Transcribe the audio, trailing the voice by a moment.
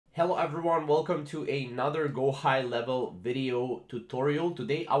Hello everyone, welcome to another GoHighLevel video tutorial.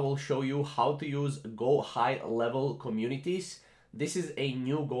 Today I will show you how to use GoHighLevel communities. This is a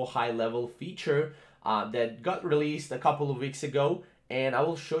new GoHighLevel feature that got released a couple of weeks ago, and I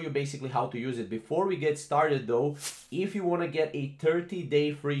will show you basically how to use it. Before we get started though, if you want to get a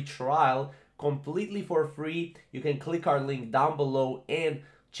 30-day free trial completely for free, you can click our link down below and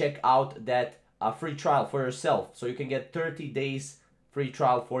check out that free trial for yourself. So you can get 30 days free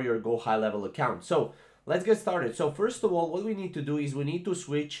trial for your GoHighLevel account. So let's get started. So first of all, what we need to do is we need to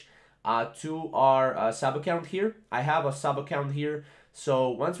switch to our sub account here. I have a sub account here. So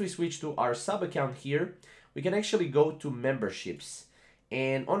once we switch to our sub account here, we can actually go to memberships.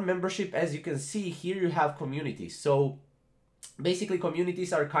 And on membership, as you can see here, you have communities. So basically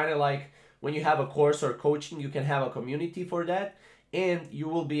communities are kind of like when you have a course or coaching, you can have a community for that, and you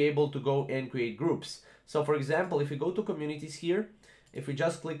will be able to go and create groups. So for example, if we go to communities here, if we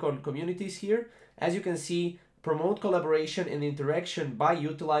just click on communities here, as you can see, promote collaboration and interaction by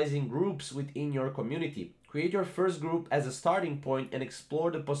utilizing groups within your community. Create your first group as a starting point and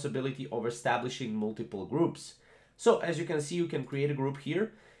explore the possibility of establishing multiple groups. So as you can see, you can create a group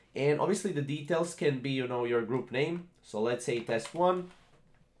here, and obviously the details can be, your group name. So let's say test 1.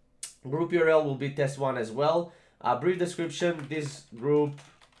 Group URL will be test 1 as well. Brief description, this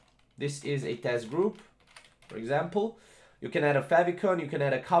is a test group, for example. You can add a favicon, you can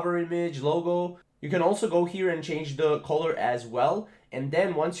add a cover image, logo. You can also go here and change the color as well. And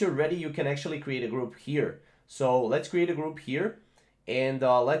then once you're ready, you can actually create a group here. So let's create a group here, and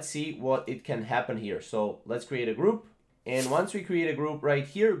let's see what it can happen here. So let's create a group. And once we create a group right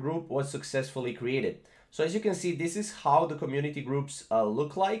here, group was successfully created. So as you can see, this is how the community groups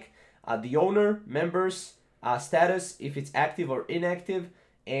look like. The owner, members, status, if it's active or inactive.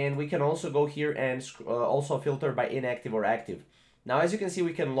 And we can also go here and also filter by inactive or active. Now, as you can see,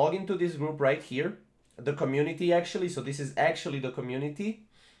 we can log into this group right here, the community actually. So this is actually the community.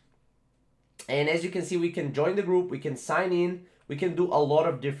 And as you can see, we can join the group, we can sign in, we can do a lot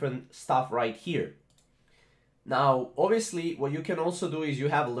of different stuff right here. Now, obviously, what you can also do is you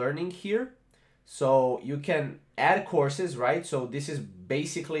have learning here. So you can add courses, right? So this is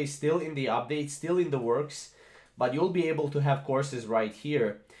basically still in the update, still in the works, but you'll be able to have courses right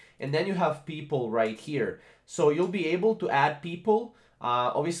here. And then you have people right here. So you'll be able to add people.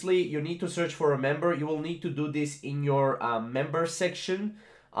 Obviously, you need to search for a member. You will need to do this in your member section.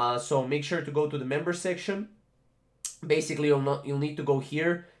 So make sure to go to the member section. Basically, you'll need to go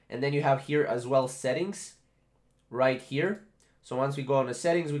here, and then you have here as well settings right here. So once we go on the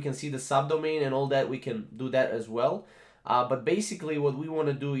settings, we can see the subdomain and all that. We can do that as well. But basically, what we want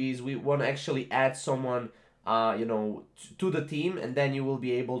to do is we want to actually add someone to the team, and then you will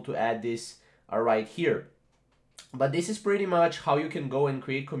be able to add this right here. But this is pretty much how you can go and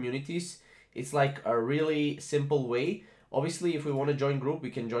create communities. It's like a really simple way. Obviously, if we want to join group, we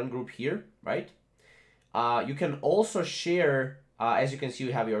can join group here, right? You can also share, as you can see,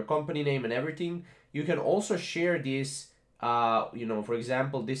 you have your company name and everything. You can also share this, for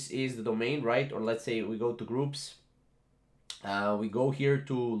example, this is the domain, right? Or let's say we go to groups. We go here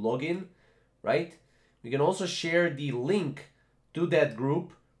to login, right? We can also share the link to that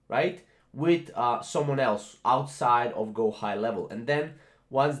group, right, with someone else outside of GoHighLevel. And then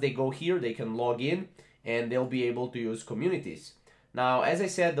once they go here, they can log in and they'll be able to use communities. Now, as I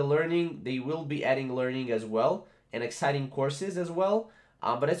said, the learning, they will be adding learning as well and exciting courses as well.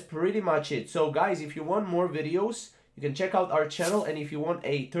 But that's pretty much it. So guys, if you want more videos, you can check out our channel. And if you want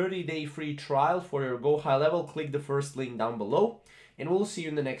a 30-day free trial for your GoHighLevel, click the first link down below. And we'll see you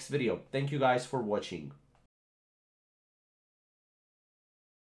in the next video. Thank you guys for watching.